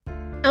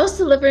I was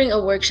delivering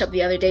a workshop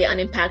the other day on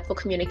impactful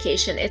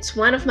communication. It's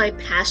one of my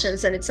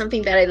passions and it's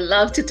something that I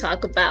love to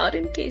talk about,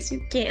 in case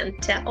you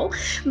can't tell.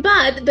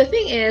 But the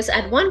thing is,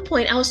 at one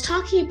point, I was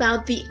talking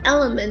about the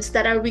elements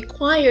that are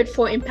required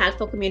for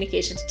impactful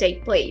communication to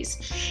take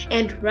place.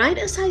 And right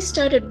as I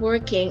started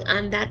working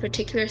on that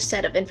particular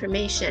set of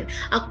information,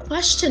 a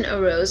question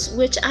arose,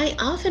 which I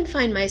often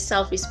find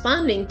myself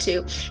responding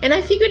to. And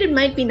I figured it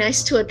might be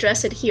nice to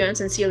address it here on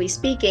Sincerely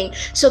Speaking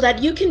so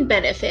that you can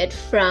benefit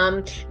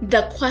from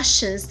the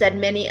questions that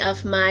many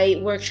of my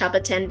workshop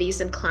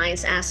attendees and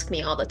clients ask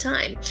me all the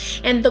time.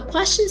 And the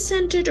question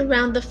centered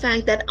around the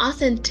fact that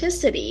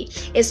authenticity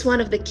is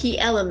one of the key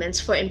elements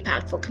for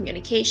impactful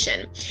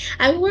communication.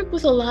 I work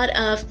with a lot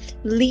of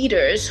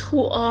leaders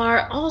who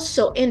are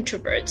also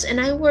introverts,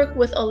 and I work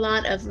with a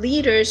lot of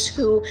leaders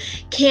who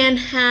can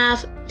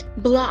have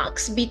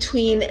blocks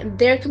between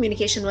their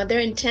communication, what they're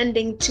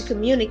intending to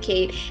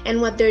communicate, and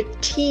what their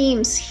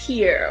teams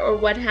hear or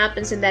what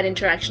happens in that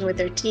interaction with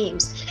their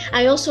teams.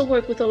 I also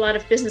work with a lot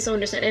of business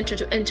owners and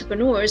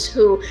entrepreneurs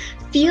who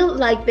feel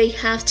like they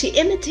have to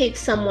imitate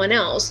someone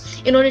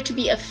else in order to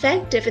be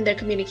effective in their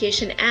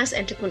communication as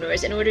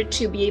entrepreneurs, in order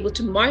to be able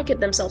to market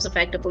themselves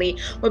effectively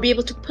or be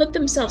able to put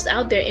themselves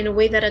out there in a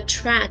way that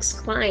attracts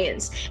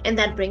clients and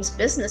that brings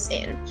business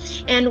in.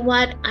 And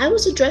what I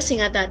was addressing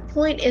at that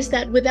point is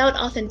that without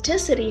authenticity,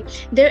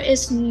 there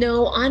is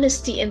no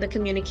honesty in the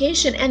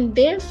communication, and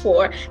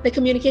therefore the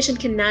communication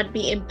cannot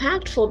be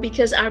impactful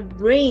because our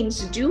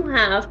brains do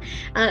have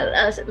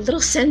a little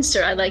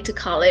sensor, I like to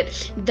call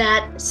it,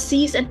 that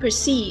sees and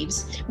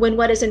perceives when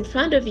what is in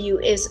front of you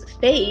is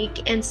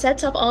fake and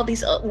sets up all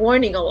these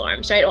warning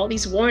alarms, right? All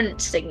these warning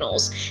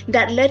signals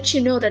that let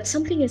you know that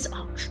something is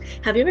off.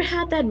 Have you ever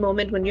had that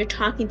moment when you're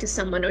talking to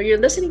someone or you're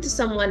listening to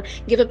someone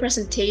give a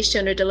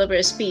presentation or deliver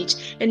a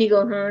speech and you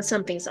go,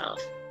 something's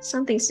off.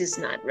 Something's just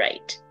not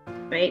right?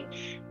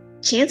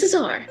 Chances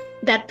are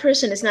that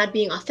person is not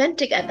being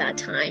authentic at that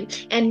time,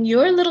 and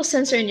your little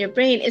sensor in your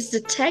brain is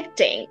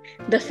detecting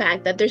the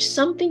fact that there's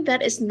something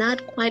that is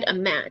not quite a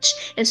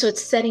match, and so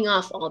it's setting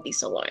off all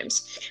these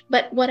alarms.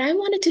 But what I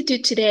wanted to do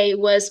today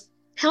was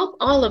help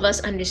all of us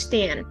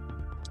understand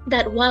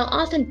that while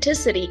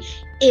authenticity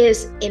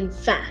is in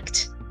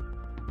fact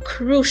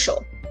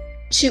crucial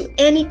to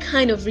any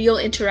kind of real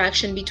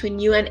interaction between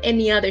you and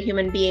any other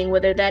human being,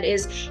 whether that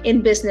is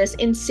in business,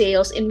 in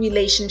sales, in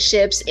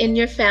relationships, in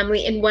your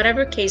family, in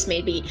whatever case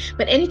may be.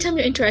 But anytime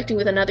you're interacting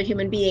with another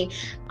human being,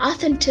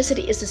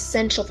 authenticity is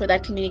essential for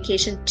that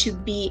communication to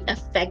be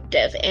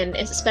effective, and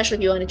especially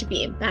if you want it to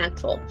be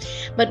impactful.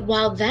 But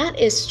while that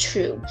is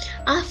true,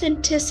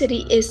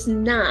 authenticity is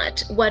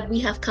not what we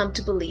have come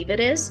to believe it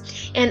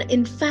is. And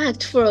in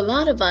fact, for a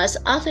lot of us,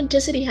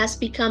 authenticity has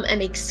become an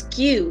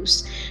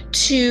excuse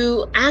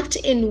to act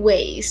in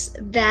ways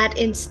that,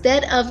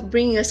 instead of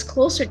bringing us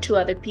closer to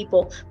other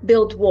people,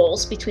 build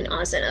walls between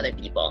us and other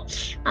people.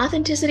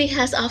 Authenticity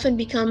has often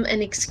become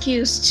an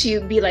excuse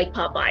to be like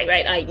Popeye,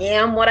 right? I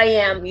am what I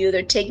am. You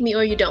either take me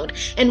or you don't.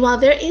 And while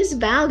there is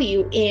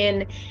value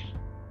in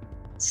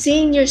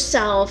seeing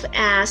yourself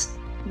as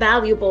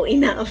valuable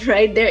enough,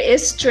 right? There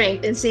is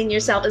strength in seeing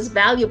yourself as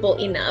valuable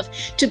enough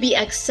to be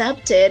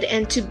accepted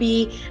and to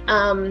be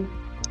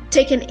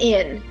taken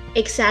in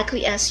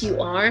exactly as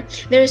you are.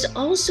 There is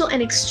also an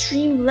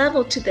extreme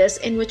level to this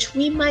in which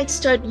we might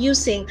start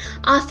using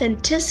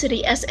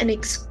authenticity as an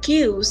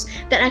excuse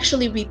that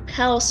actually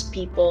repels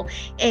people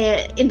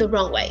in the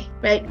wrong way,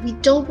 right? We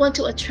don't want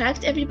to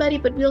attract everybody,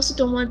 but we also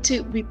don't want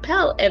to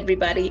repel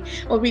everybody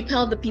or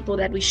repel the people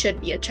that we should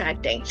be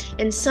attracting.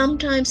 And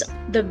sometimes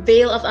the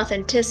veil of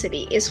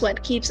authenticity is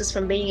what keeps us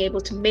from being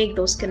able to make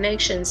those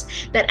connections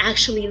that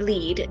actually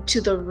lead to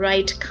the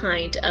right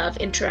kind of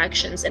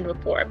interactions and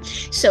rapport.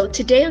 So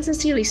today,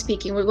 Sincerely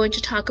Speaking, we're going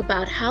to talk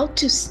about how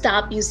to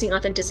stop using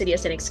authenticity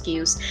as an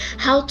excuse,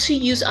 how to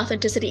use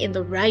authenticity in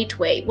the right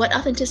way, what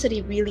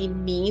authenticity really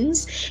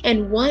means,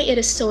 and why it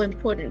is so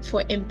important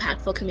for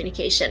impactful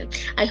communication.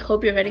 I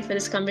hope you're ready for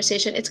this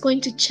conversation. It's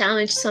going to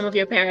challenge some of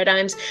your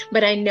paradigms,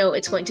 but I know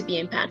it's going to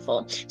be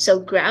impactful. So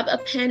grab a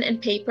pen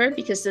and paper,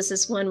 because this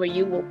is one where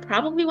you will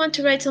probably want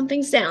to write some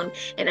things down,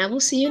 and I will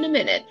see you in a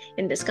minute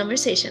in this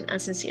conversation on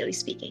Sincerely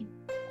Speaking.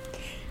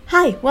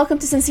 Hi, welcome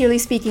to Sincerely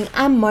Speaking.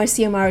 I'm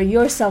Marcia Amaro,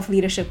 your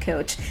self-leadership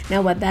coach.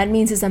 Now, what that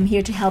means is I'm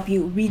here to help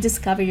you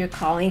rediscover your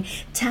calling,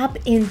 tap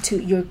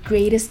into your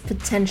greatest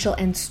potential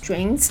and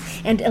strengths,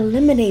 and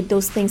eliminate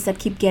those things that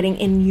keep getting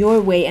in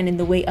your way and in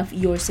the way of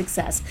your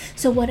success.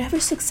 So whatever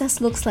success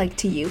looks like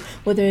to you,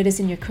 whether it is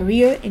in your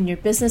career, in your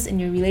business, in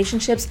your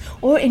relationships,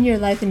 or in your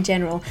life in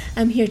general,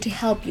 I'm here to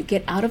help you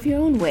get out of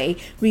your own way,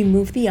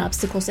 remove the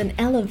obstacles, and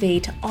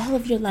elevate all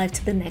of your life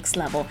to the next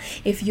level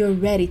if you're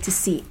ready to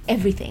see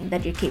everything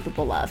that you're capable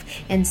capable of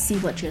and see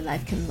what your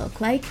life can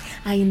look like,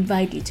 I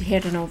invite you to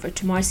head on over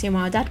to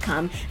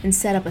marciamara.com and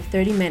set up a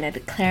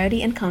 30-minute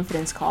clarity and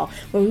confidence call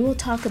where we will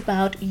talk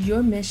about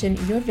your mission,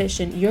 your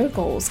vision, your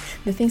goals,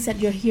 the things that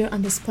you're here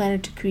on this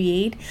planet to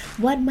create,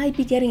 what might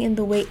be getting in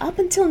the way up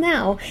until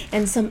now,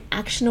 and some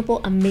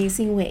actionable,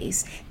 amazing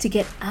ways to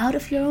get out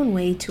of your own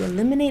way to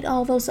eliminate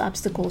all those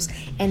obstacles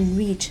and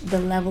reach the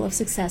level of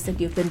success that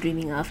you've been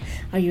dreaming of.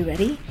 Are you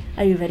ready?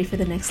 Are you ready for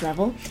the next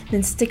level?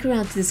 Then stick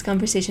around to this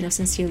conversation of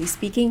Sincerely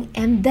Speaking,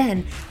 and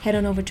then head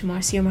on over to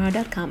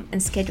marciamara.com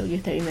and schedule your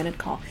 30-minute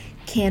call.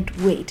 Can't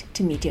wait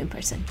to meet you in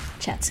person.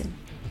 Chat soon.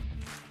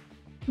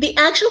 The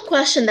actual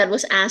question that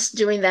was asked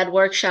during that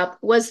workshop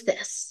was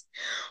this: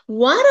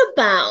 what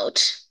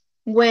about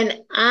when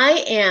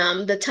I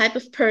am the type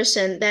of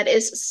person that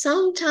is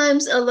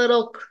sometimes a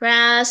little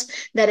crass,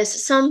 that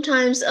is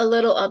sometimes a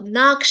little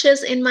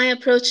obnoxious in my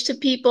approach to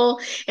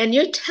people, and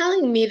you're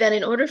telling me that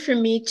in order for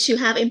me to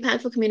have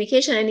impactful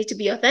communication, I need to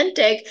be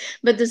authentic,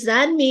 but does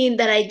that mean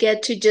that I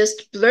get to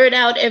just blurt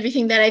out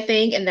everything that I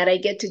think and that I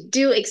get to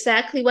do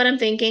exactly what I'm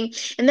thinking?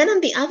 And then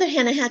on the other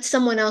hand, I had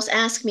someone else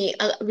ask me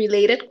a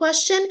related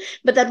question,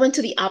 but that went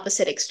to the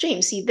opposite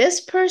extreme. See, this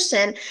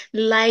person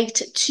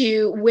liked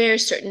to wear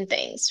certain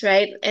things, right?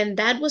 And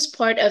that was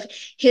part of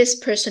his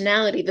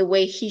personality, the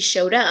way he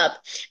showed up.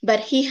 But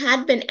he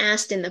had been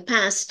asked in the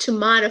past to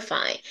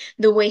modify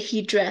the way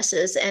he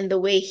dresses and the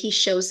way he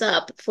shows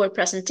up for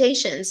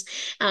presentations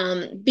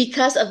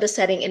because of the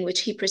setting in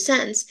which he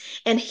presents.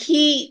 And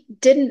he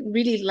didn't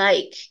really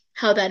like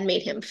how that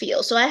made him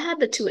feel. So I had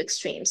the two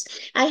extremes.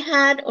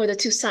 Or the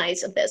two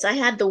sides of this. I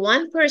had the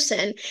one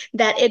person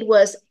that it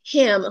was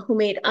him who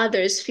made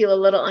others feel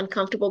a little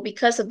uncomfortable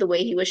because of the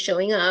way he was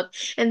showing up.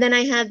 And then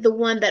I had the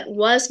one that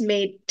was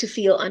made to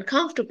feel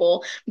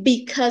uncomfortable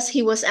because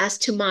he was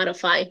asked to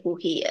modify who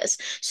he is.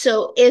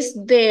 So is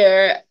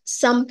there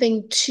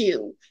something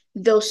to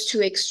those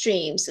two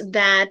extremes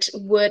that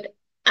would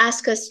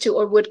ask us to,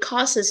 or would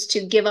cause us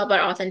to give up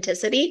our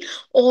authenticity?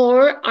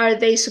 Or are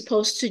they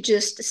supposed to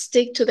just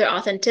stick to their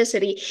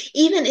authenticity,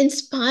 even in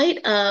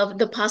spite of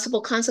the possible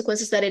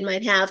consequences that it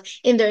might have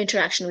in their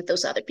interaction with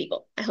those other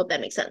people? I hope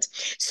that makes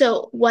sense.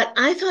 So what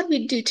I thought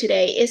we'd do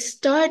today is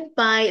start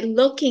by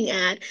looking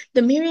at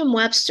the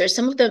Merriam-Webster,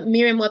 some of the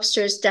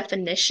Merriam-Webster's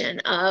definition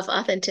of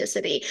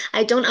authenticity.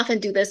 I don't often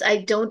do this. I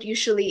don't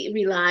usually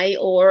rely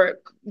or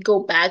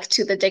go back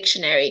to the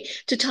dictionary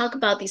to talk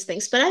about these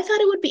things, but I thought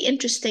it would be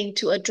interesting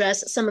to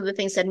address some of the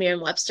things that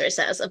Merriam-Webster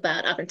says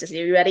about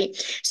authenticity. Are you ready?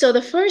 So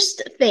the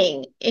first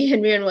thing in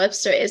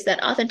Merriam-Webster is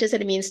that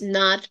authenticity means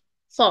not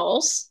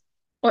false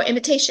or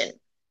imitation.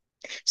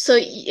 So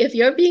if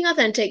you're being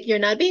authentic, you're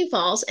not being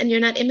false and you're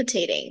not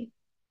imitating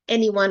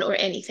anyone or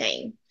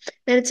anything.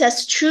 Then it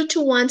says true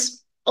to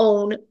one's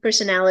own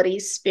personality,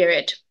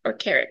 spirit, or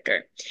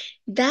character.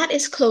 That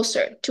is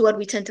closer to what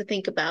we tend to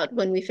think about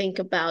when we think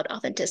about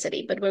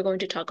authenticity, but we're going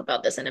to talk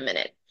about this in a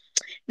minute.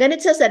 Then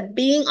it says that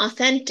being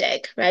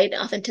authentic, right?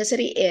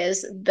 Authenticity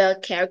is the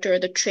character or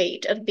the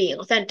trait of being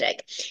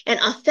authentic. And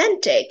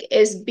authentic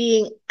is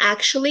being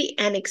actually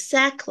and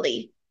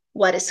exactly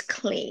what is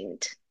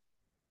claimed.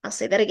 I'll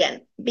say that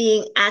again.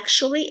 Being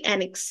actually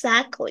and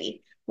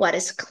exactly what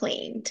is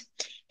claimed.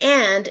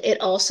 And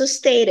it also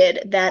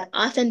stated that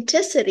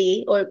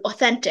authenticity or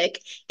authentic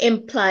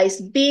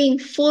implies being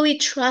fully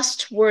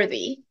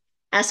trustworthy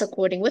as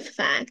according with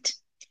fact,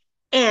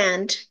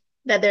 and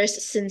that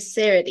there's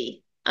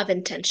sincerity of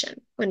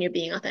intention when you're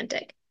being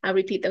authentic. I'll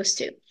repeat those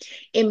two.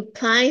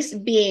 Implies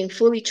being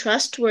fully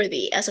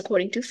trustworthy as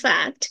according to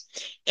fact,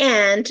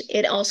 and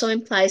it also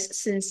implies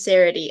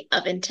sincerity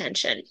of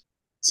intention.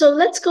 So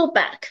let's go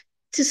back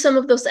to some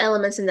of those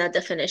elements in that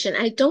definition.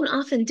 I don't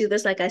often do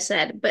this, like I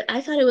said, but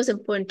I thought it was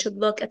important to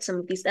look at some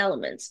of these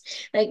elements.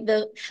 Like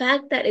the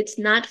fact that it's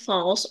not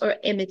false or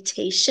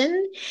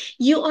imitation.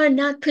 You are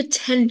not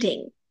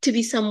pretending to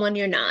be someone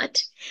you're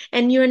not,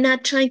 and you're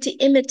not trying to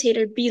imitate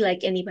or be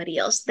like anybody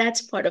else.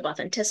 That's part of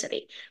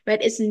authenticity,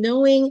 right? It's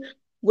knowing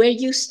where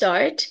you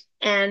start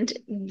and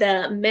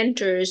the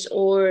mentors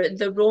or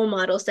the role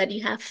models that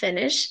you have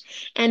finished,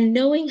 and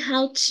knowing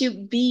how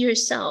to be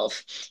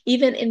yourself,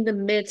 even in the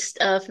midst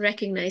of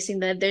recognizing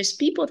that there's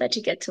people that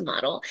you get to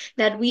model,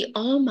 that we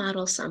all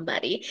model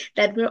somebody,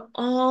 that we're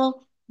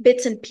all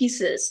bits and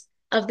pieces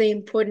of the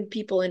important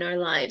people in our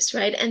lives,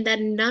 right? And that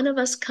none of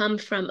us come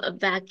from a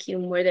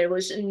vacuum where there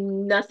was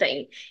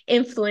nothing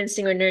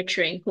influencing or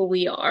nurturing who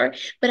we are.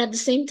 But at the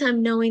same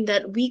time, knowing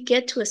that we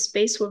get to a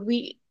space where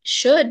we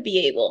should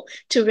be able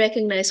to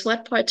recognize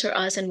what parts are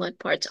us and what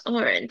parts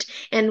aren't.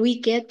 And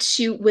we get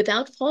to,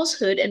 without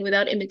falsehood and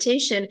without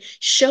imitation,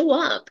 show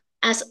up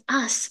as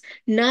us,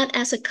 not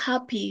as a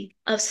copy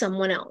of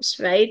someone else,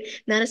 right?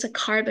 Not as a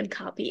carbon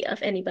copy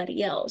of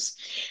anybody else.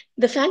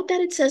 The fact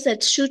that it says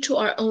that true to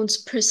our own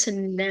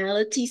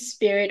personality,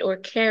 spirit, or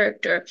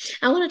character,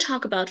 I want to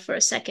talk about for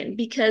a second,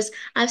 because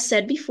I've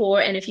said before,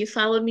 and if you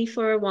followed me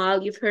for a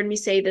while, you've heard me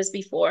say this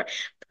before,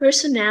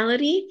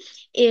 personality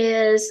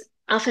is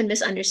often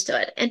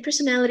misunderstood, and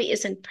personality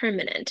isn't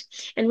permanent.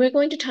 And we're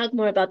going to talk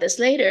more about this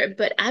later,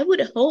 but I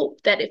would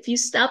hope that if you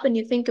stop and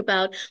you think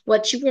about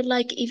what you were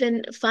like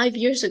even 5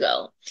 years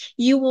ago,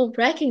 you will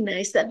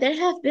recognize that there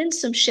have been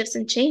some shifts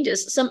and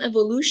changes, some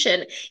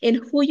evolution in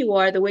who you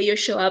are, the way you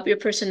show up, your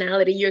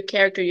personality, your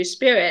character, your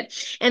spirit,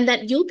 and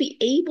that you'll be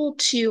able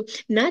to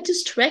not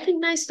just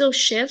recognize those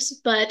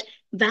shifts, but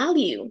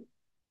value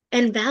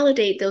and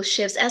validate those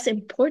shifts as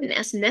important,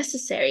 as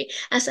necessary,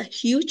 as a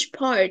huge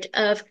part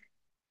of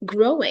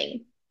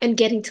growing and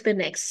getting to the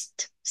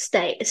next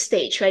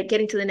stage, right?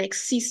 Getting to the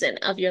next season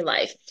of your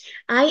life.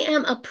 I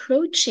am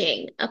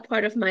approaching a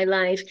part of my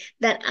life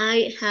that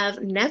I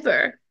have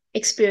never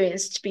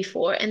experienced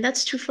before, and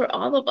that's true for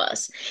all of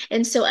us.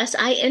 And so as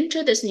I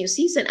enter this new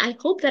season, I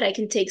hope that I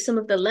can take some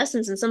of the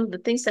lessons and some of the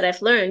things that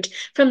I've learned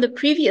from the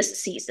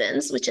previous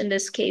seasons, which in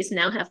this case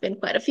now have been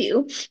quite a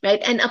few,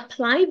 right? And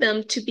apply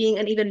them to being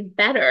an even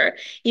better,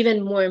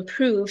 even more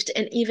improved,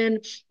 and even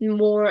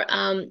more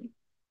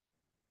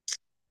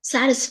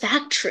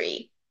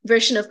satisfactory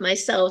version of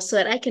myself so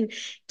that I can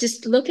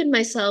just look at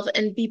myself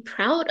and be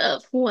proud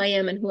of who I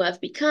am and who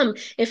I've become.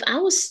 If I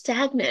was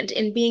stagnant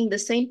in being the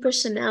same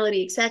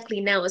personality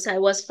exactly now as I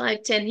was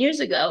 5, 10 years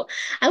ago,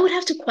 I would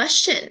have to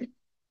question,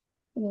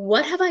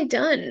 what have I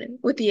done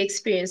with the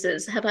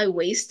experiences? Have I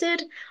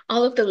wasted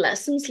all of the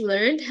lessons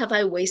learned? Have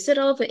I wasted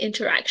all of the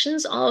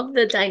interactions, all of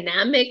the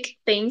dynamic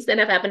things that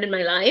have happened in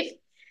my life?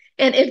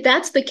 And if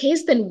that's the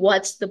case, then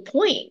what's the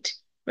point?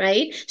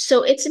 Right?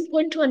 So it's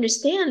important to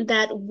understand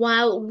that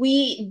while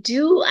we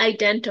do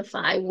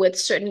identify with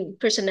certain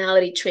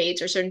personality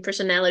traits or certain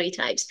personality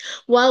types,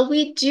 while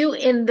we do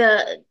in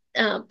the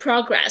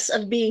progress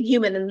of being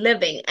human and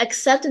living,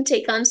 accept and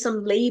take on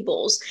some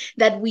labels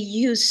that we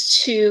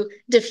use to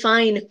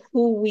define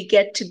who we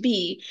get to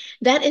be,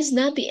 that is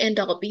not the end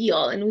all be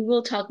all. And we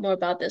will talk more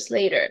about this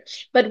later.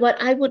 But what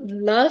I would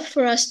love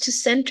for us to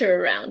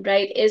center around,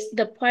 right, is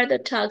the part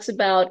that talks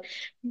about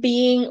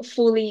being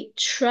fully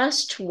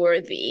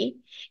trustworthy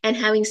and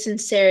having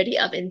sincerity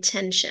of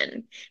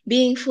intention.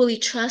 Being fully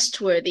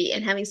trustworthy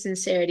and having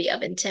sincerity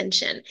of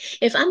intention.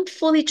 If I'm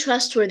fully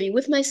trustworthy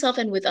with myself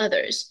and with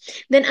others,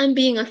 then I'm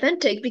being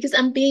authentic because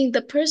I'm being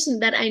the person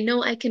that I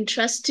know I can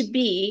trust to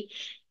be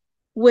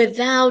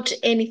without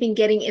anything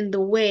getting in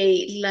the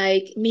way,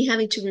 like me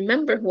having to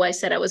remember who I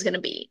said I was going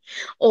to be,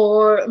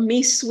 or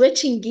me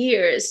switching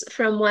gears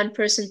from one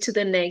person to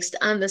the next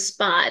on the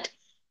spot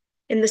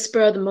in the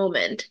spur of the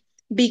moment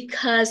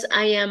because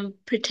I am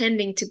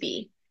pretending to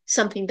be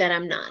something that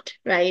I'm not,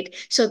 right?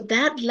 So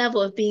that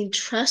level of being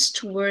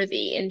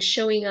trustworthy and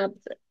showing up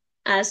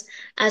as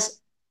as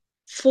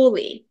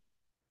fully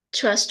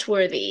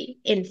trustworthy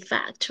in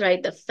fact,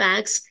 right? The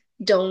facts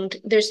don't,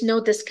 there's no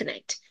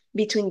disconnect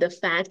between the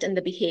fact and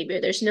the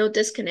behavior. There's no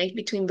disconnect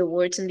between the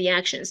words and the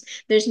actions.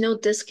 There's no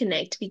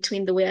disconnect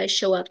between the way I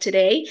show up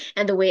today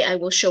and the way I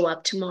will show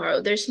up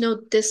tomorrow. There's no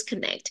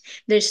disconnect.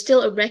 There's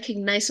still a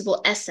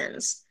recognizable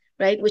essence,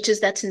 right? Which is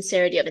that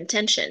sincerity of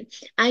intention.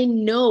 I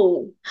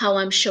know how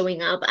I'm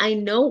showing up. I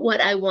know what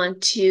I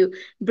want to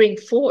bring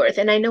forth,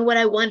 and I know what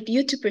I want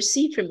you to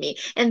perceive from me.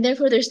 And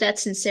therefore, there's that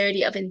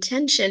sincerity of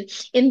intention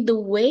in the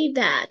way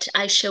that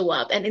I show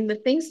up and in the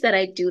things that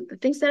I do, the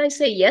things that I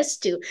say yes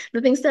to, the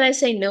things that I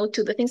say no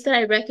to, the things that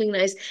I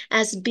recognize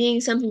as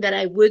being something that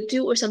I would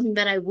do or something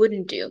that I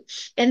wouldn't do.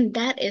 And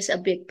that is a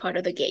big part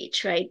of the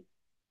gauge, right?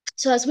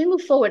 So as we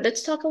move forward,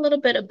 let's talk a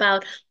little bit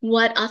about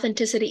what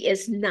authenticity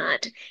is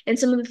not and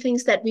some of the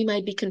things that we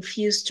might be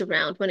confused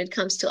around when it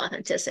comes to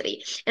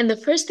authenticity. And the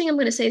first thing I'm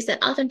going to say is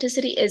that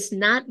authenticity is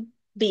not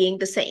being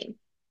the same,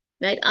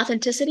 right?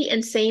 Authenticity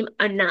and same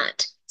are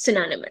not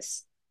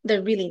synonymous.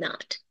 They're really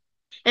not.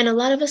 And a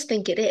lot of us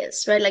think it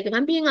is, right? Like if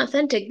I'm being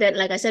authentic, then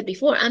like I said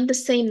before, I'm the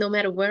same no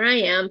matter where I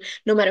am,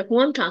 no matter who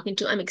I'm talking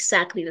to, I'm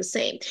exactly the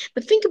same.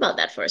 But think about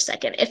that for a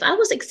second. If I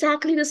was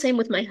exactly the same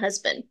with my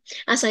husband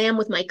as I am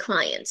with my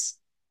clients,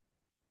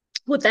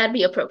 would that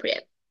be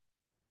appropriate?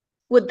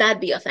 Would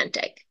that be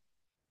authentic?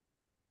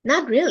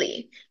 Not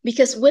really,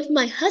 because with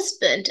my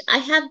husband, I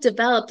have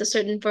developed a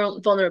certain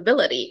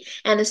vulnerability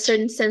and a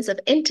certain sense of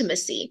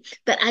intimacy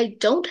that I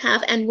don't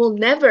have and will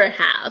never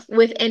have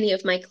with any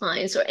of my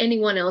clients or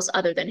anyone else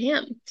other than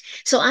him.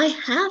 So I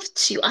have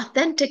to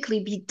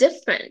authentically be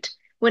different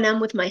when I'm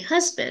with my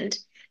husband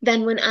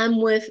than when I'm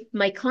with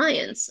my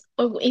clients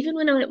or even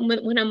when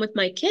I'm with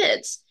my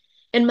kids.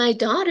 And my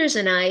daughters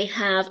and I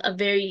have a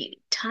very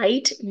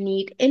tight,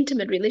 neat,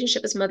 intimate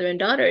relationship as mother and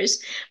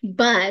daughters,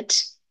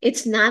 but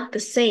it's not the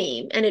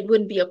same, and it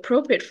wouldn't be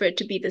appropriate for it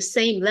to be the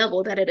same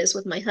level that it is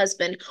with my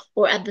husband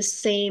or at the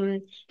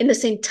same in the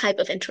same type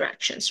of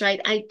interactions, right?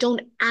 I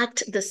don't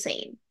act the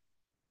same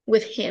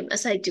with him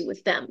as I do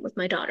with them, with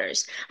my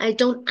daughters. I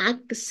don't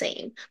act the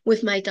same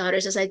with my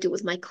daughters as I do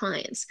with my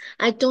clients.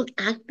 I don't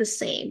act the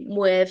same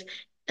with,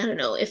 I don't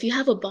know, if you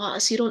have a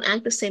boss, you don't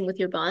act the same with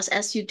your boss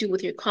as you do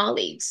with your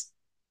colleagues.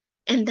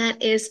 And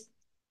that is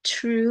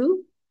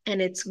true,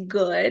 and it's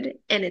good,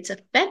 and it's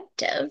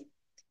effective,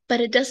 but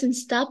it doesn't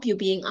stop you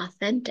being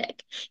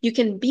authentic. You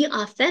can be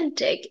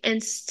authentic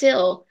and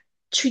still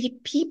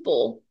treat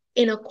people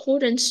in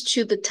accordance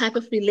to the type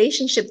of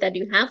relationship that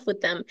you have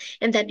with them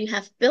and that you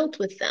have built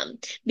with them.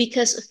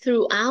 Because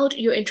throughout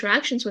your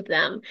interactions with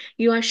them,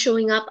 you are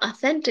showing up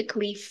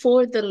authentically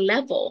for the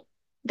level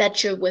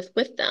that you're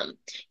with them.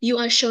 You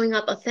are showing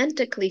up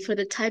authentically for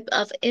the type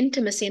of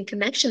intimacy and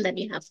connection that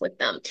you have with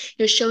them.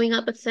 You're showing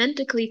up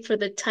authentically for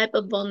the type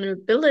of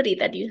vulnerability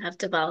that you have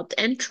developed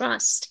and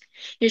trust.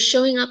 You're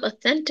showing up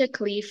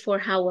authentically for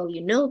how well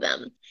you know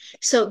them.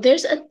 So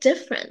there's a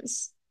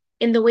difference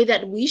in the way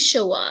that we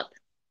show up.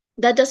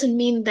 That doesn't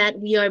mean that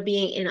we are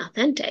being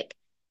inauthentic.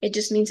 It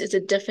just means it's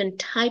a different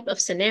type of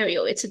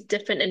scenario. It's a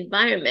different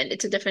environment.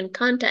 It's a different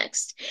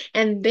context.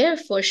 And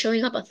therefore,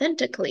 showing up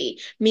authentically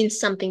means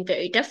something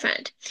very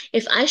different.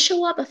 If I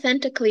show up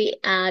authentically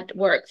at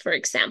work, for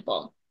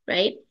example,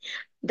 right,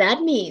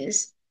 that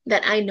means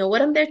that I know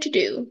what I'm there to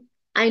do.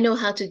 I know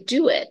how to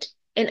do it.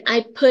 And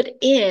I put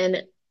in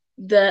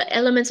the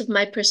elements of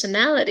my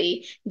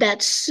personality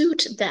that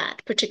suit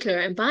that particular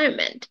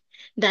environment.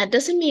 That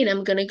doesn't mean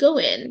I'm going to go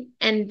in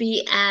and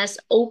be as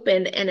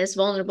open and as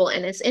vulnerable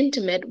and as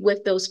intimate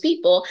with those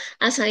people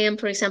as I am,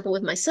 for example,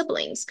 with my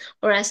siblings,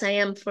 or as I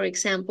am, for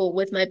example,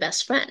 with my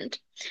best friend.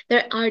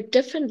 There are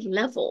different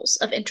levels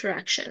of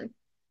interaction.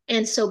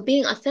 And so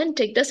being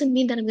authentic doesn't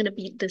mean that I'm going to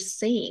be the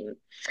same.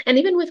 And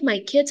even with my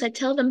kids, I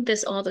tell them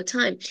this all the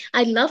time.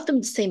 I love them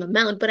the same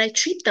amount, but I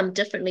treat them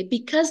differently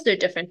because they're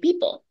different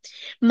people.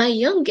 My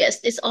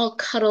youngest is all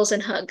cuddles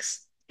and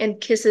hugs and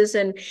kisses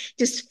and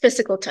just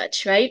physical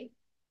touch, right?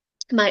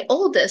 My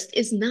oldest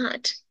is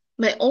not.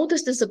 My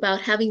oldest is about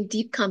having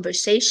deep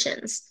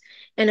conversations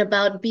and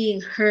about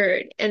being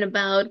heard and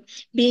about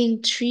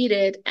being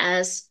treated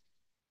as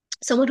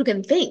someone who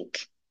can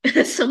think,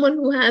 someone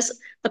who has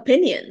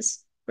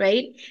opinions,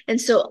 right?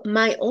 And so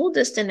my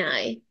oldest and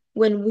I,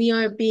 when we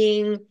are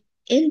being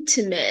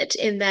intimate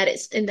in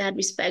that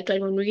respect,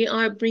 like when we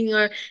are bringing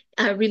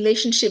our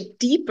relationship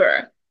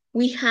deeper,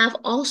 we have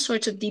all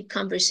sorts of deep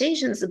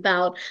conversations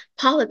about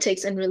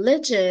politics and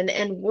religion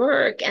and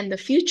work and the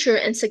future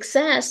and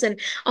success and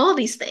all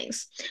these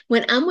things.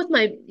 When I'm with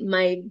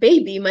my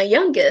baby, my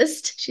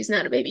youngest, she's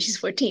not a baby, she's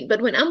 14,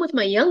 but when I'm with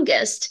my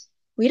youngest,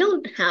 we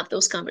don't have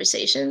those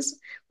conversations.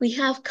 We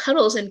have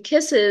cuddles and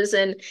kisses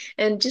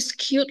and just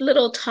cute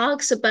little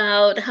talks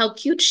about how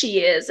cute she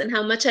is and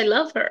how much I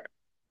love her.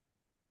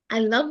 I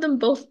love them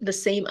both the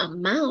same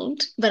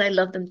amount, but I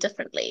love them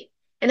differently.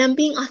 And I'm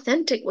being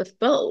authentic with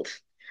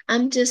both.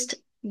 I'm just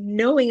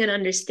knowing and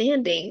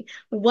understanding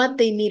what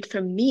they need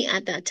from me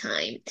at that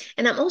time.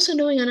 And I'm also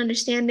knowing and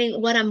understanding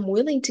what I'm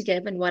willing to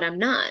give and what I'm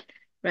not,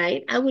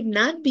 right? I would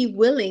not be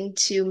willing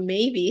to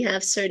maybe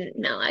have certain,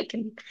 no,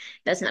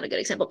 that's not a good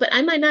example, but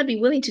I might not be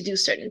willing to do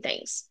certain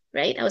things,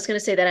 right? I was going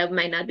to say that I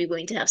might not be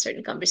willing to have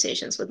certain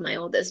conversations with my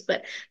oldest,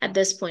 but at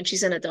this point,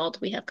 she's an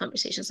adult. We have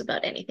conversations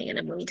about anything, and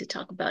I'm willing to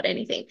talk about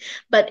anything.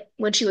 But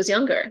when she was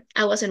younger,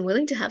 I wasn't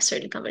willing to have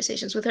certain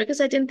conversations with her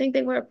because I didn't think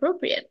they were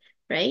appropriate,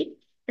 right?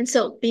 And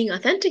so being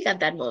authentic at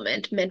that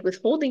moment meant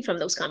withholding from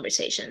those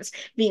conversations.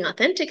 Being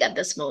authentic at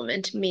this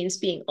moment means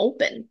being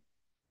open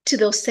to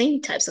those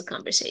same types of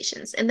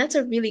conversations. And that's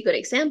a really good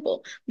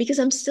example because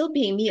I'm still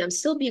being me, I'm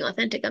still being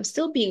authentic, I'm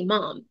still being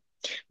mom.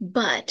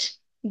 But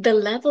the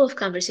level of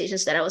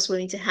conversations that I was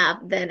willing to have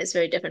then is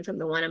very different from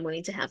the one I'm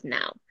willing to have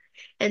now.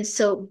 And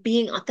so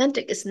being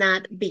authentic is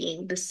not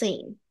being the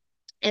same.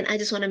 And I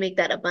just want to make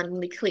that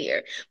abundantly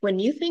clear. When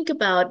you think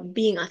about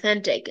being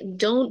authentic,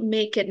 don't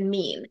make it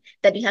mean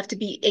that you have to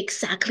be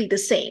exactly the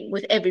same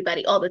with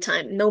everybody all the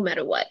time, no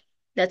matter what.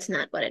 That's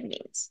not what it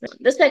means.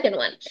 The second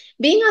one,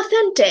 being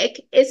authentic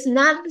is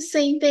not the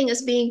same thing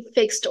as being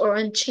fixed or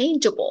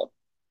unchangeable.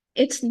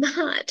 It's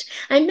not.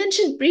 I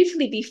mentioned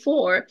briefly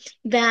before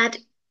that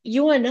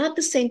you are not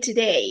the same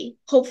today,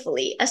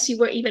 hopefully, as you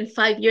were even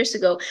 5 years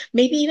ago,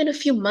 maybe even a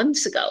few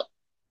months ago,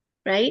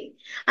 right?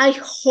 I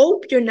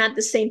hope you're not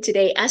the same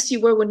today as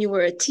you were when you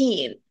were a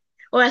teen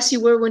or as you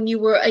were when you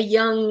were a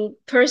young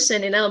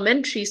person in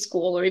elementary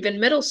school or even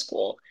middle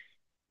school.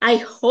 I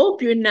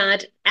hope you're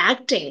not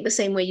acting the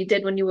same way you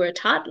did when you were a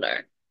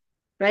toddler,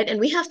 right? And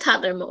we have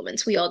toddler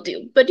moments, we all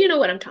do, but you know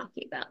what I'm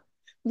talking about.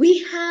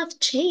 We have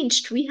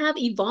changed, we have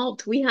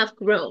evolved, we have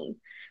grown,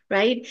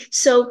 right?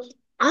 So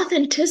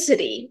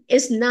authenticity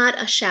is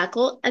not a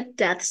shackle, a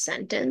death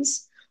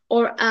sentence,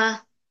 or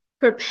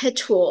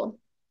perpetual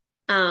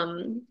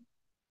um,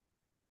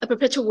 a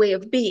perpetual way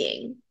of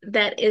being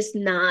that is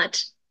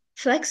not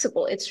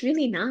flexible. It's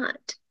really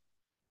not.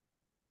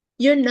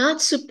 You're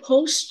not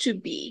supposed to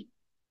be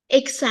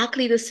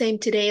exactly the same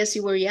today as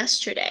you were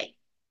yesterday.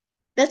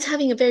 That's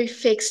having a very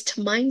fixed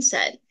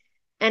mindset.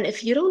 And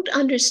if you don't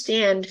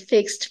understand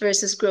fixed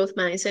versus growth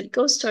mindset,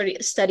 go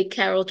study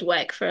Carol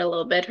Dweck for a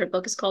little bit. Her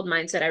book is called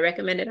Mindset. I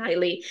recommend it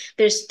highly.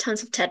 There's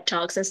tons of TED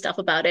Talks and stuff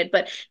about it,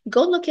 but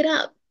go look it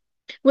up.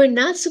 We're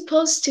not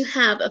supposed to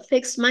have a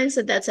fixed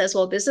mindset that says,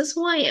 well, this is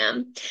who I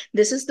am.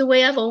 This is the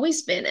way I've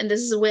always been, and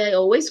this is the way I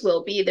always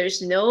will be.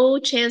 There's no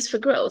chance for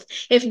growth.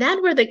 If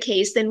that were the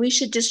case, then we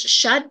should just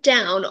shut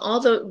down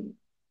all the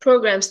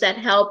programs that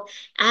help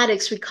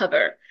addicts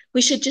recover.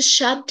 We should just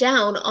shut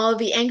down all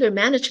the anger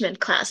management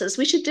classes.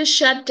 We should just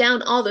shut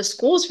down all the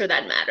schools for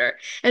that matter.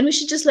 And we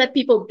should just let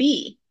people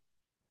be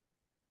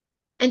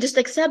and just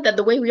accept that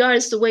the way we are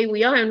is the way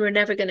we are and we're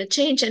never going to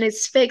change and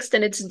it's fixed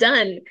and it's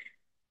done.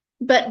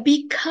 But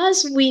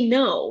because we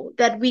know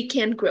that we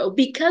can grow,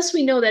 because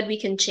we know that we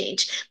can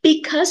change,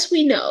 because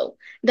we know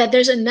that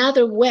there's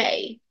another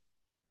way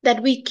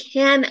that we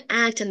can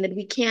act and that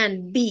we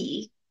can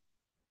be,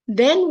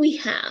 then we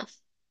have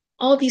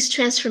all these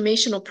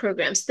transformational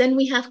programs. Then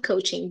we have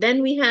coaching.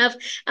 Then we have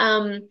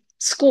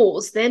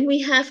schools. Then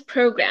we have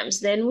programs.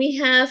 Then we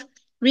have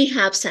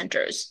rehab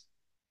centers.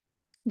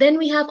 Then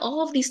we have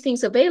all of these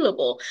things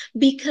available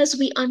because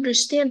we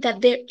understand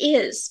that there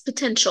is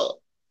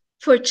potential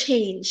for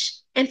change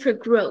and for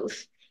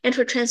growth and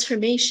for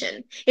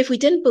transformation. If we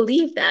didn't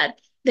believe that,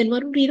 then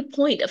what would be the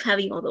point of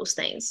having all those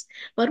things?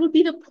 What would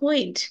be the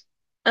point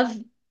of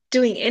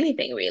doing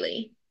anything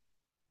really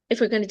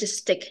if we're going to just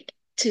stick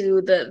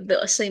to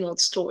the same old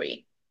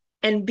story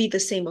and be the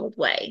same old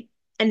way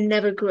and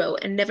never grow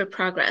and never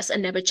progress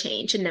and never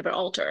change and never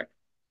alter?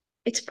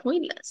 It's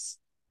pointless.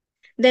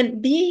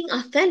 Then being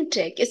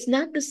authentic is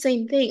not the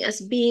same thing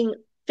as being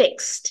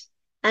fixed,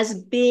 as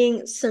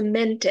being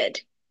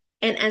cemented,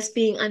 and as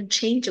being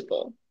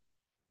unchangeable.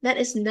 That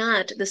is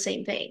not the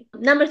same thing.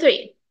 Number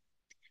three,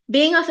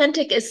 being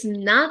authentic is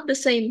not the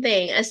same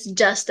thing as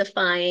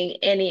justifying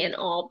any and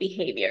all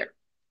behavior,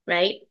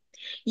 right?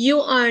 You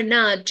are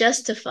not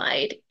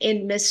justified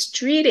in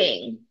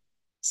mistreating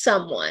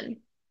someone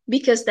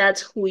because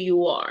that's who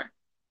you are.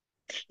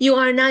 You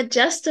are not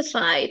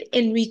justified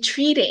in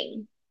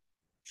retreating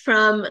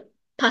from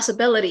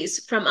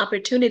possibilities, from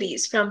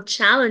opportunities, from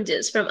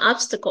challenges, from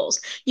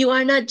obstacles. You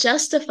are not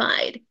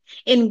justified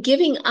in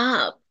giving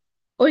up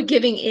or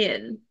giving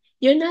in.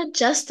 You're not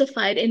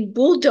justified in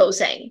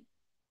bulldozing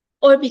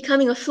or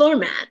becoming a floor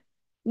mat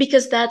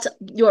because that's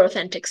your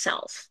authentic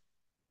self.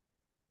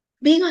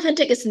 Being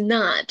authentic is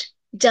not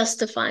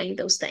justifying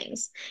those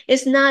things.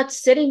 It's not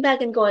sitting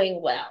back and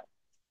going, well,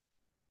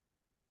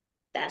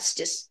 that's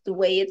just the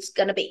way it's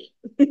going to be.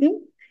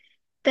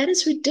 That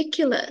is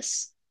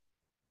ridiculous.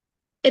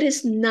 It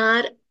is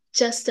not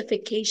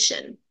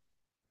justification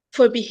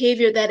for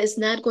behavior that is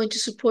not going to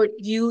support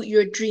you,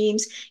 your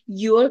dreams,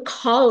 your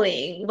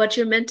calling, what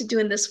you're meant to do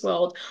in this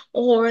world,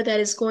 or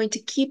that is going to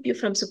keep you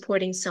from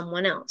supporting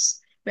someone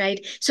else,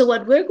 right? So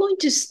what we're going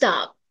to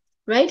stop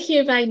right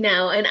here, right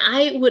now, and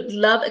I would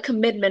love a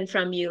commitment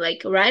from you,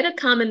 like write a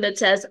comment that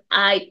says,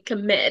 I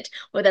commit,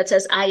 or that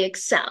says, I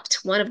accept,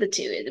 one of the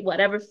two,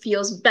 whatever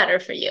feels better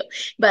for you.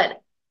 But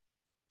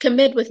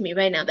commit with me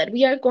right now that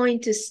we are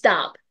going to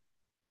stop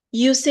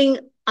using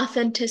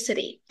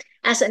authenticity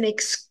as an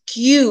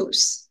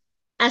excuse,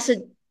 as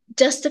a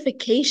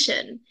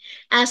justification,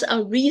 as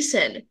a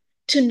reason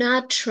to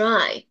not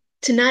try,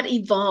 to not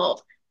evolve,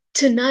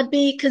 to not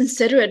be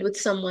considerate with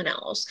someone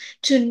else,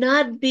 to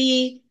not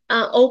be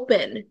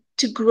open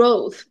to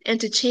growth and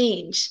to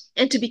change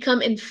and to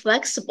become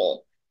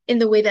inflexible in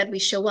the way that we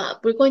show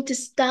up. We're going to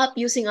stop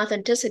using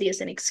authenticity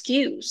as an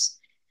excuse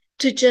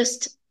to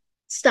just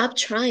stop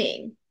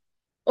trying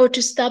or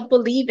to stop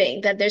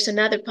believing that there's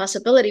another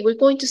possibility. We're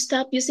going to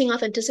stop using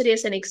authenticity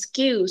as an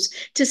excuse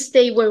to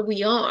stay where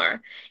we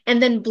are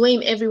and then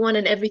blame everyone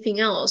and everything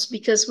else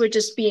because we're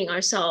just being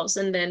ourselves.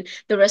 And then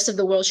the rest of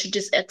the world should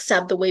just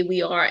accept the way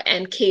we are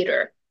and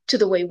cater to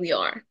the way we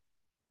are.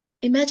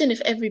 Imagine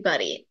if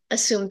everybody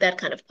assumed that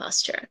kind of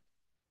posture.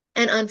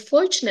 And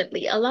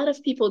unfortunately, a lot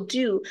of people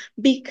do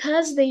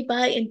because they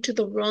buy into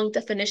the wrong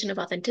definition of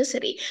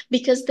authenticity,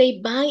 because they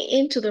buy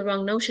into the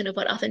wrong notion of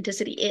what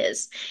authenticity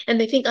is. And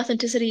they think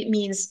authenticity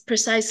means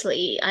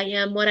precisely, I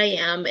am what I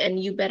am,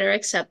 and you better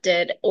accept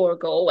it or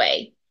go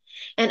away.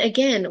 And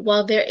again,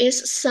 while there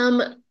is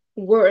some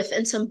worth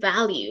and some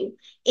value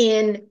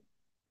in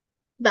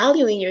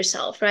valuing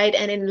yourself, right?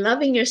 And in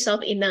loving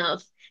yourself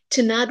enough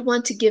to not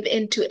want to give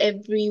in to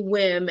every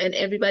whim and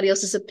everybody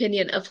else's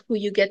opinion of who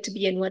you get to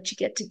be and what you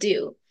get to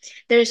do.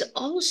 There's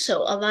also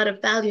a lot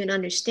of value in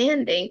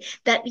understanding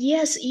that,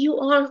 yes, you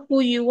are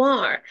who you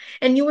are,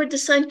 and you were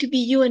designed to be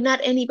you and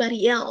not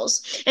anybody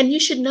else. And you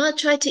should not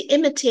try to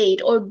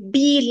imitate or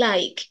be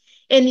like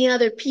any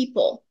other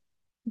people.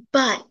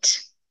 But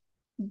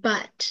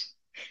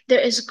there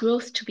is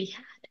growth to be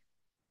had.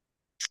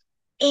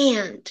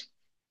 And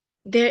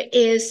there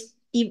is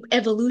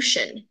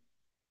evolution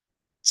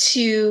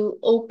to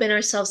open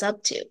ourselves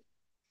up to.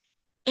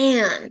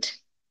 And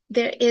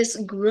there is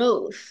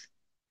growth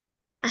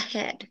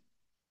ahead.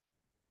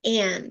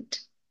 And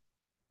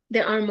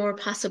there are more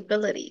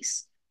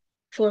possibilities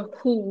for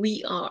who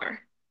we are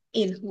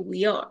in who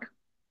we are,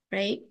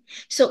 right?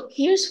 So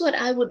here's what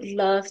I would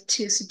love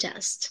to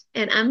suggest.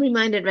 And I'm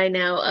reminded right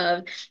now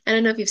of, I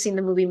don't know if you've seen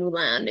the movie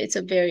Mulan. It's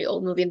a very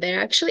old movie. And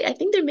they're actually, I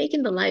think they're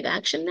making the live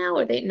action now,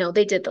 or they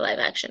did the live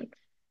action.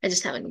 I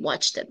just haven't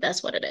watched it.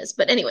 That's what it is.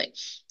 But anyway,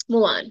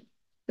 Mulan,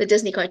 the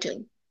Disney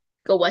cartoon.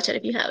 Go watch it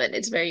if you haven't.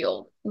 It's very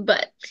old.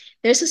 But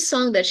there's a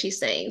song that she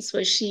sings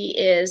where she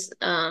is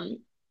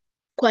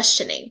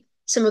questioning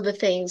some of the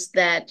things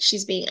that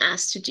she's being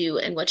asked to do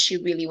and what she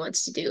really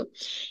wants to do.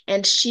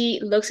 And she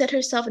looks at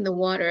herself in the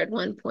water at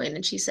one point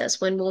and she says,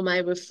 when will my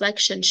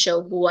reflection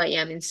show who I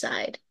am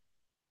inside?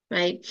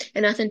 Right?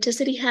 And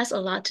authenticity has a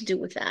lot to do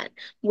with that,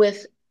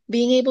 with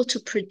being able to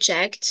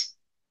project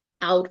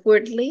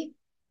outwardly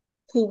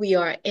who we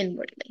are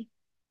inwardly,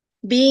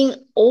 being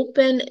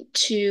open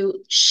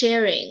to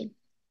sharing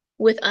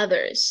with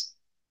others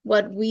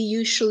what we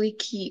usually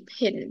keep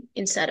hidden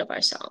inside of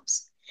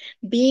ourselves,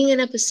 being in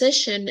a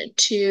position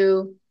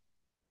to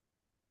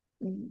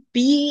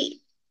be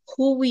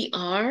who we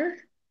are,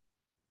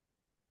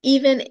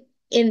 even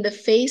in the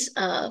face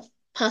of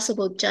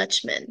possible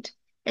judgment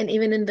and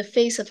even in the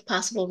face of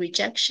possible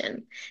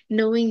rejection,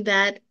 knowing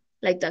that,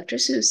 like Dr.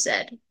 Seuss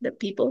said, the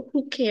people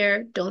who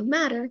care don't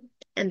matter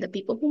and the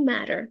people who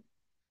matter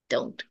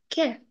don't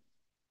care,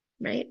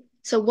 right?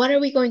 So what are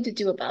we going to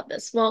do about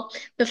this? Well,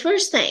 the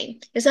first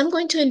thing is I'm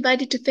going to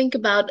invite you to think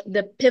about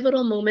the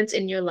pivotal moments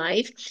in your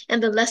life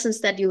and the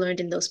lessons that you learned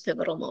in those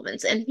pivotal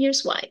moments. And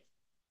here's why.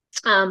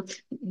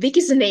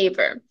 Vicki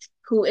Znaiver,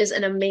 who is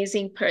an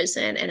amazing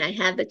person, and I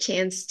had the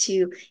chance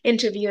to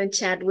interview and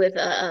chat with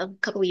a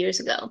couple of years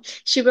ago.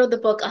 She wrote the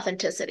book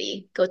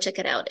Authenticity. Go check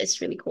it out. It's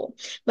really cool.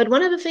 But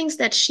one of the things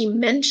that she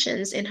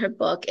mentions in her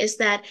book is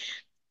that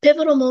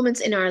pivotal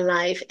moments in our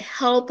life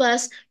help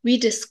us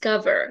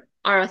rediscover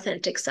our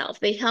authentic self.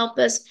 They help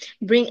us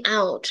bring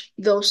out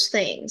those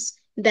things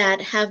that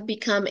have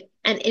become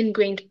an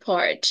ingrained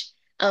part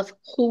of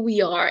who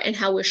we are and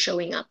how we're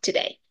showing up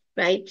today,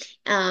 right?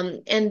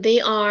 And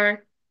they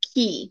are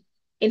key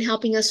in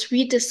helping us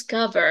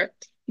rediscover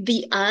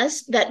the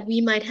us that we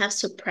might have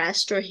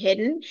suppressed or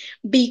hidden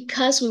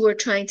because we were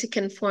trying to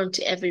conform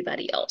to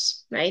everybody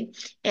else, right?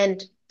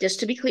 And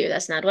just to be clear,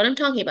 that's not what I'm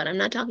talking about. I'm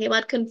not talking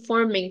about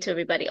conforming to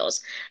everybody else,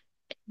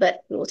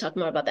 but we'll talk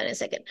more about that in a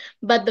second.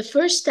 But the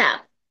first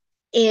step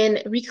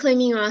in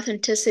reclaiming your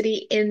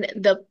authenticity in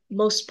the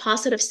most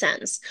positive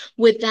sense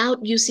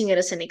without using it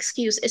as an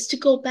excuse is to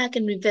go back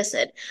and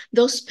revisit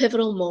those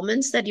pivotal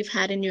moments that you've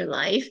had in your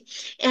life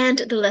and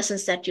the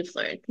lessons that you've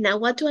learned. Now,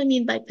 what do I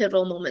mean by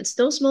pivotal moments?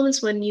 Those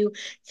moments when you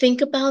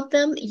think about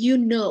them, you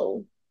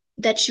know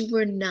that you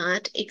were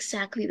not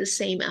exactly the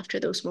same after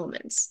those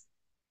moments.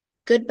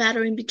 Good, bad,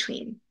 or in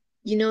between.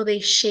 You know they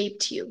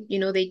shaped you. You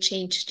know they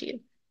changed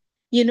you.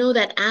 You know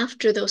that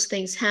after those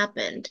things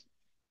happened,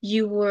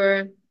 you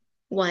were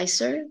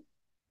wiser,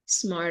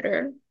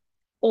 smarter,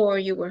 or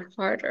you were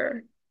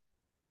harder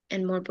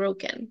and more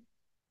broken,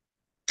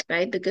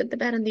 right? The good, the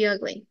bad, and the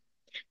ugly.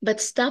 But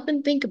stop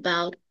and think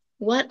about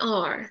what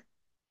are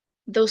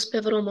those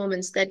pivotal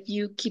moments that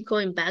you keep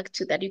going back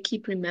to, that you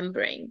keep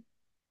remembering,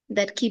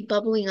 that keep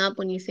bubbling up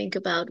when you think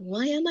about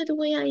why am I the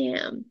way I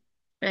am,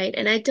 right?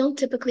 And I don't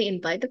typically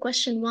invite the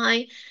question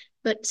why,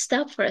 but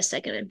stop for a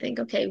second and think,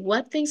 okay,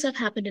 what things have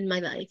happened in my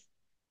life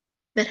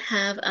that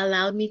have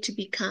allowed me to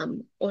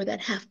become or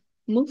that have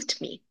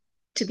moved me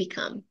to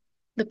become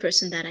the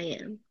person that I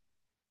am?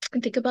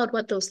 And think about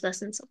what those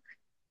lessons are.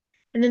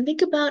 And then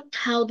think about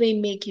how they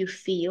make you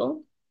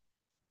feel.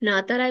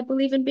 Not that I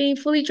believe in being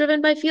fully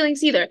driven by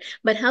feelings either,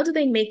 but how do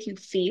they make you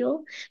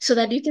feel so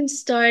that you can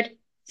start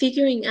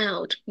figuring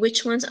out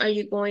which ones are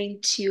you going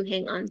to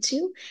hang on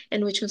to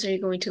and which ones are you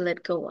going to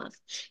let go of.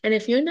 And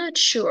if you're not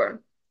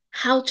sure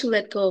how to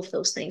let go of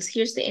those things,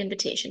 here's the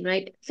invitation,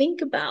 right?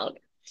 Think about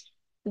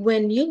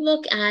when you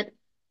look at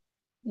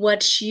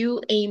what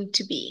you aim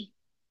to be,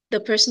 the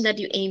person that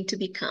you aim to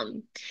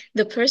become,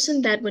 the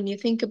person that when you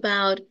think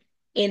about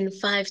in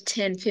 5,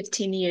 10,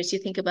 15 years, you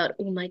think about,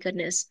 oh my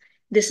goodness,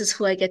 this is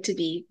who I get to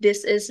be.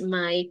 This is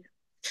my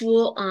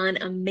full on,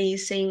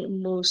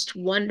 amazing, most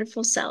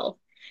wonderful self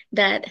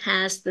that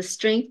has the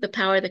strength, the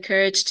power, the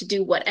courage to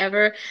do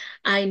whatever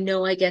I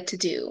know I get to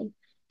do.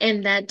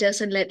 And that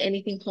doesn't let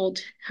anything hold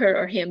her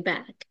or him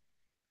back.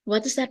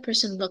 What does that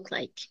person look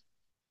like?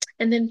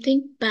 And then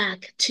think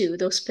back to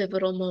those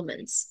pivotal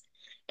moments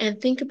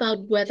and think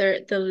about whether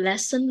the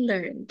lesson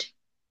learned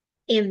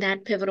in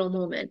that pivotal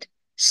moment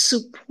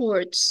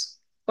supports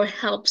or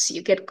helps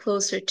you get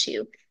closer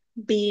to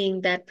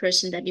being that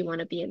person that you want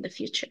to be in the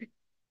future.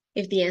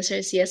 If the answer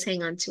is yes,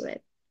 hang on to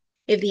it.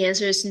 If the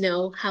answer is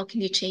no, how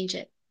can you change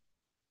it?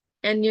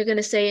 And you're going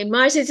to say,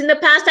 Mars, it's in the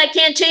past. I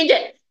can't change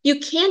it. You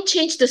can't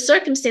change the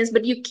circumstance,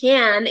 but you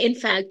can, in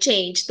fact,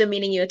 change the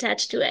meaning you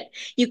attach to it.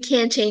 You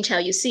can change how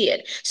you see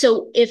it.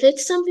 So if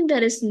it's something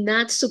that is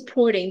not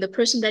supporting the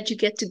person that you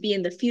get to be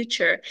in the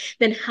future,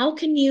 then how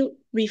can you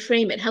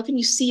reframe it? How can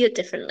you see it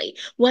differently?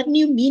 What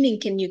new meaning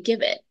can you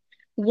give it?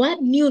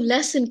 What new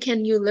lesson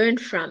can you learn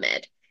from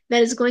it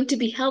that is going to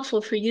be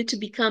helpful for you to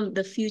become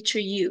the future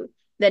you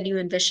that you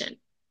envision,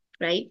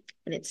 right?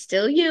 And it's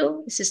still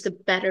you, it's just a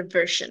better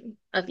version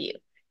of you,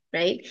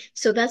 right?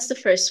 So that's the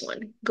first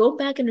one. Go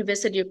back and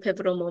revisit your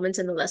pivotal moments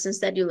and the lessons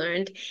that you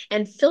learned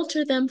and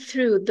filter them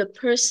through the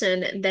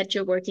person that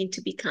you're working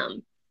to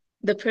become,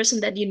 the person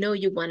that you know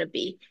you want to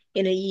be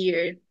in a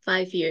year,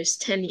 5 years,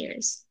 10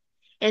 years,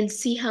 and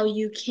see how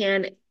you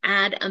can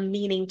add a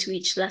meaning to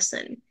each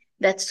lesson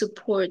that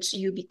supports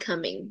you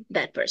becoming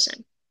that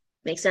person.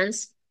 Make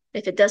sense?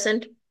 If it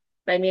doesn't,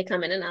 Write me a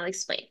comment and I'll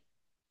explain.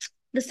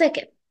 The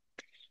second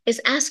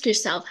is ask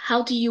yourself,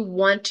 how do you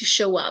want to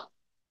show up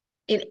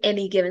in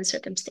any given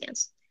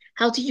circumstance?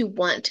 How do you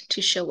want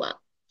to show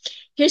up?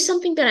 Here's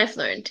something that I've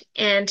learned,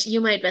 and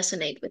you might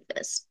resonate with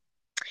this.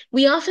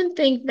 We often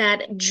think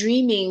that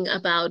dreaming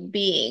about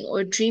being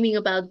or dreaming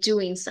about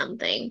doing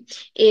something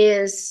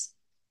is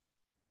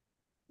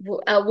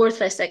a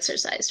worthless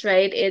exercise,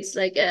 right? It's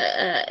like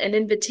an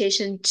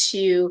invitation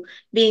to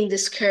being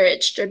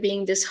discouraged or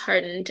being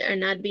disheartened or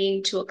not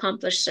being to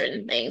accomplish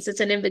certain things. It's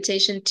an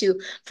invitation to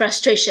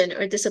frustration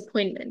or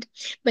disappointment.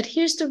 But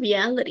here's the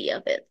reality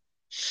of it.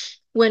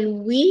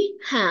 When we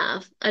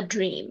have a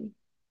dream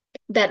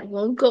that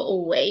won't go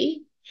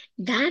away,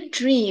 that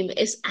dream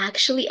is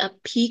actually a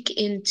peek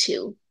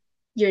into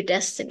your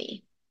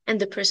destiny and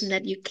the person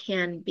that you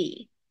can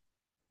be.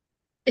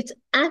 It's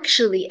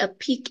actually a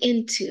peek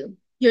into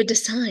your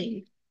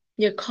design,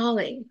 your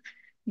calling,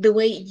 the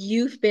way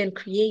you've been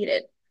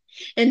created.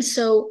 And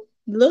so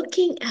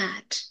looking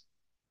at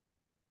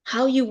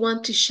how you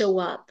want to show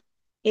up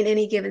in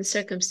any given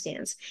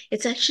circumstance,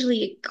 it's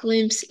actually a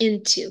glimpse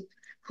into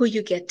who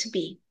you get to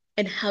be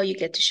and how you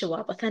get to show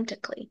up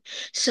authentically.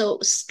 So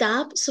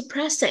stop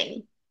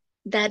suppressing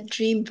that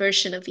dream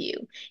version of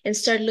you and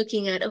start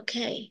looking at,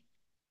 okay,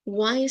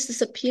 why is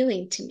this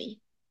appealing to me?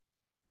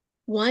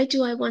 Why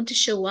do I want to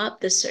show up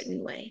this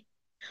certain way?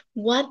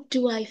 What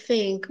do I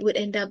think would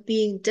end up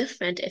being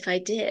different if I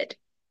did?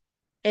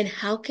 And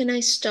how can I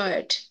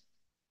start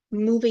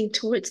moving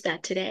towards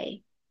that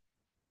today?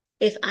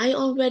 If I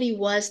already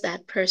was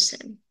that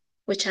person,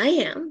 which I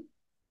am,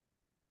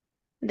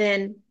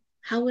 then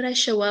how would I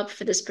show up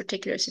for this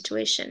particular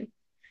situation?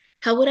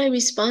 How would I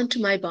respond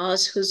to my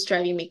boss who's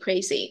driving me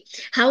crazy?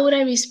 How would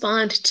I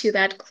respond to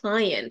that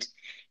client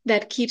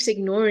that keeps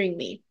ignoring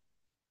me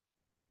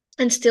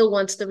and still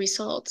wants the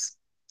results?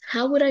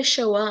 How would I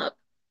show up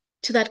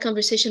to that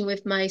conversation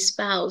with my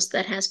spouse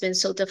that has been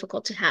so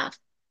difficult to have?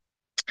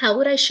 How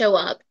would I show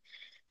up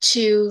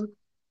to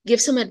give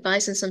some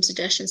advice and some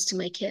suggestions to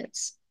my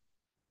kids?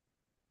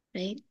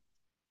 Right?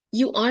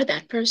 You are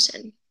that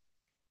person.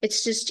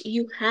 It's just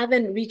you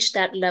haven't reached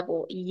that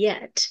level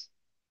yet.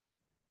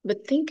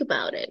 But think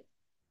about it.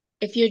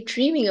 If you're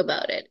dreaming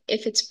about it,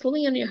 if it's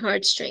pulling on your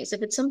heartstrings,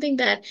 if it's something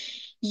that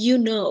you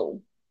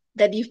know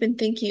that you've been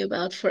thinking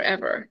about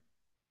forever,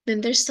 then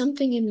there's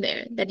something in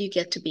there that you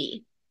get to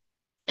be.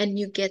 And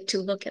you get to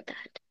look at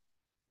that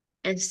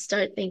and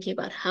start thinking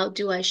about how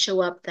do I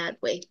show up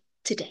that way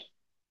today?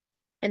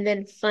 And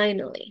then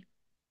finally,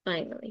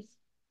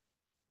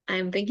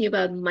 I'm thinking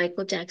about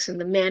Michael Jackson,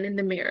 The Man in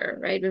the Mirror,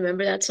 right?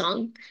 Remember that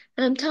song?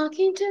 I'm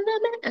talking to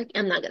the man.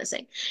 I'm not gonna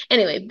sing.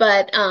 Anyway,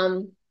 but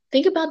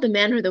think about the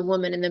man or the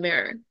woman in the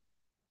mirror,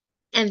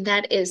 and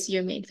that is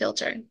your main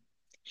filter.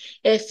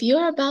 If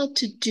you're about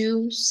to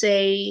do,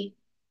 say,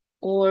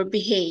 or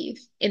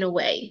behave in a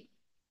way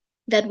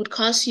that would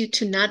cause you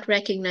to not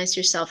recognize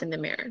yourself in the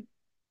mirror,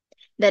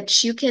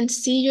 that you can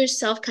see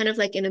yourself kind of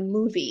like in a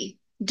movie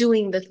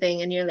doing the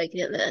thing, and you're like,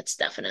 yeah, that's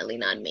definitely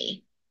not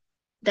me.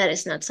 That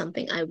is not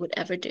something I would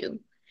ever do.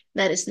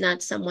 That is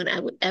not someone I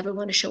would ever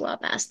want to show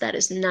up as. That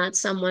is not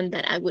someone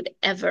that I would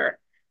ever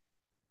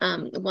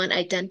want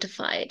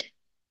identified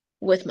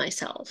with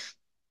myself.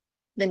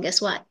 Then guess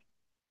what?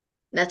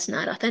 That's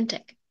not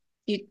authentic.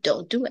 You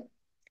don't do it.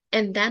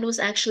 And that was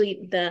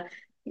actually the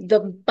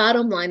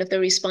bottom line of the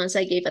response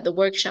I gave at the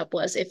workshop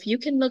was if you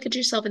can look at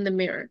yourself in the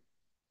mirror,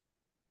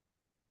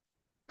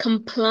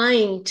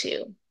 complying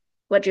to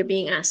what you're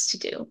being asked to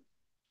do,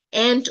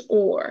 and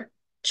or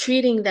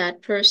treating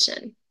that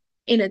person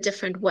in a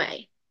different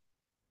way,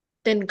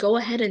 then go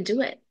ahead and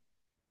do it.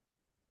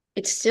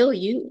 It's still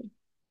you.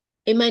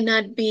 It might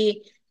not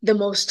be the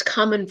most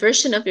common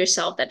version of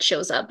yourself that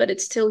shows up, but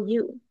it's still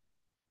you.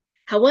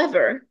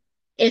 However,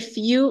 if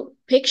you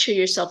picture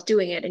yourself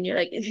doing it and you're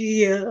like,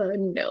 yeah,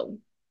 no,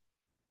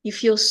 you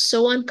feel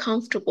so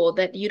uncomfortable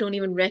that you don't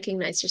even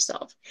recognize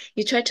yourself.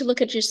 You try to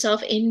look at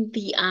yourself in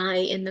the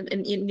eye,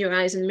 in your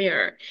eyes in the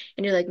mirror,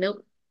 and you're like,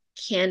 nope,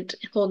 can't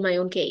hold my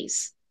own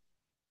gaze,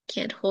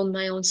 can't hold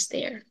my own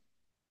stare.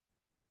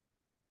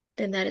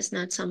 Then that is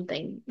not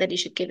something that you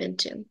should give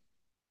into.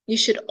 You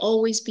should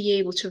always be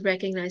able to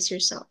recognize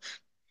yourself,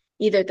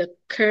 either the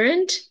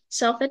current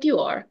self that you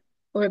are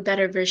or a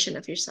better version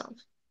of yourself.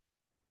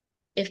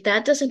 If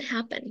that doesn't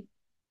happen,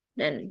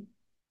 then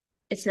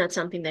it's not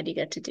something that you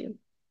get to do.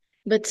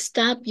 But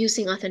stop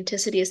using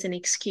authenticity as an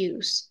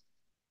excuse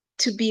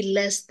to be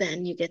less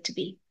than you get to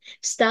be.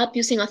 Stop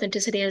using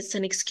authenticity as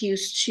an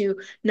excuse to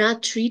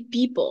not treat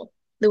people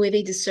the way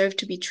they deserve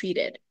to be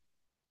treated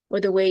or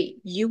the way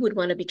you would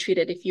want to be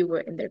treated if you were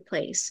in their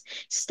place.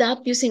 Stop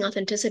using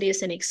authenticity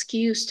as an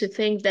excuse to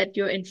think that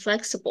you're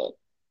inflexible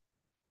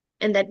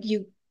and that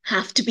you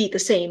have to be the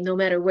same no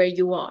matter where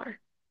you are.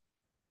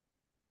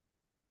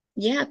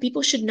 Yeah,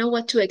 people should know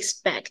what to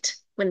expect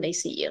when they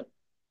see you.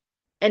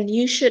 And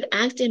you should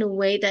act in a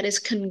way that is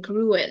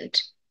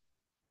congruent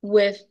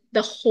with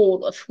the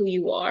whole of who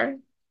you are.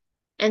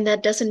 And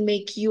that doesn't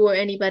make you or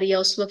anybody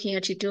else looking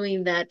at you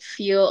doing that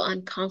feel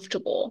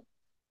uncomfortable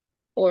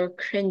or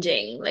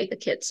cringing, like the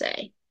kids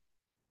say.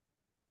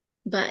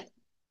 But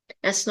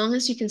as long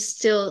as you can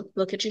still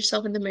look at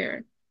yourself in the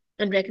mirror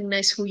and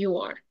recognize who you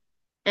are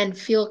and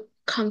feel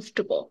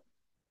comfortable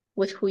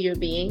with who you're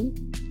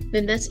being,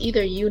 then that's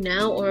either you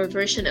now or a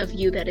version of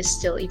you that is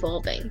still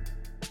evolving.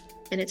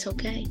 And it's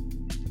okay.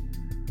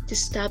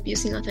 Just stop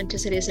using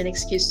authenticity as an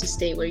excuse to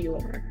stay where you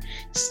are.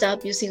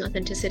 Stop using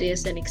authenticity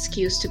as an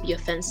excuse to be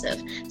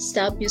offensive.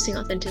 Stop using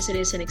authenticity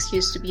as an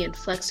excuse to be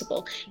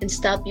inflexible. And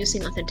stop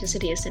using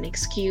authenticity as an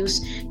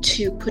excuse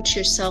to put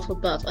yourself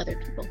above other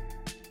people.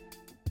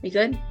 We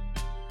good?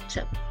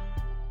 So,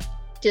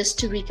 just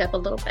to recap a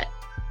little bit,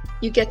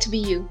 you get to be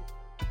you.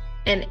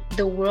 And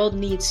the world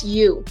needs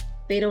you.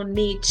 They don't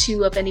need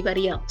two of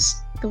anybody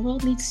else. The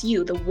world needs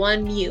you, the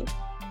one you,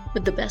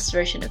 with the best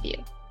version of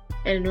you.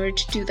 And in order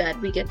to do that,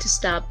 we get to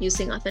stop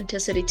using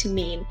authenticity to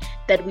mean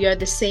that we are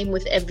the same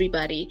with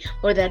everybody,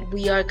 or that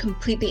we are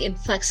completely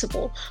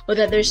inflexible, or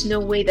that there's no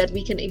way that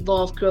we can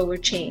evolve, grow, or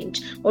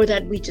change, or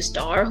that we just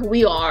are who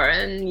we are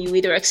and you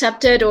either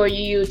accept it or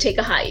you take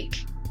a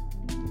hike.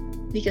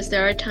 Because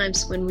there are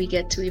times when we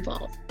get to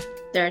evolve.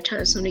 There are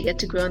times when we get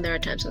to grow, and there are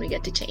times when we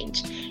get to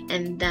change.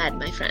 And that,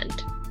 my friend,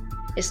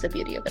 is the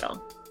beauty of it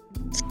all.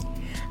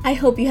 I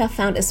hope you have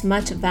found as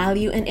much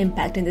value and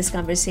impact in this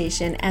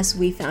conversation as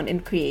we found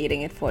in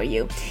creating it for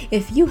you.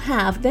 If you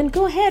have, then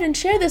go ahead and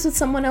share this with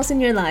someone else in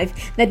your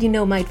life that you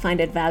know might find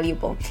it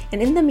valuable.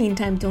 And in the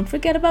meantime, don't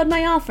forget about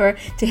my offer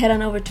to head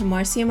on over to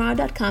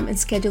marciamaro.com and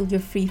schedule your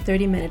free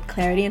 30-minute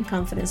clarity and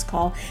confidence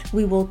call.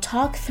 We will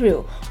talk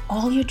through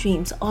all your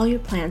dreams, all your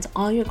plans,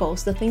 all your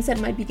goals, the things that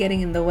might be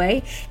getting in the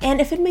way.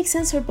 And if it makes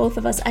sense for both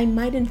of us, I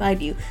might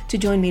invite you to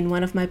join me in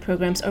one of my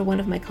programs or one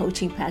of my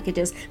coaching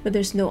packages, but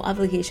there's no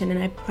obligation,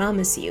 and I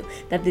promise you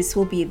that this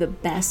will be the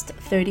best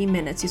 30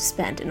 minutes you've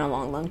spent in a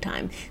long, long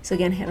time. So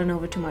again, head on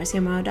over to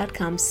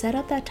marciamaro.com, set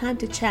up that time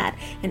to chat,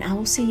 and I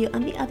will see you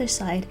on the other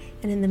side.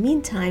 And in the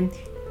meantime,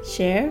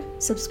 share,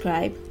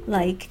 subscribe,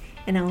 like,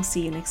 and I will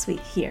see you next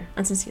week here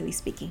on Sincerely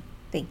Speaking.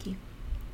 Thank you.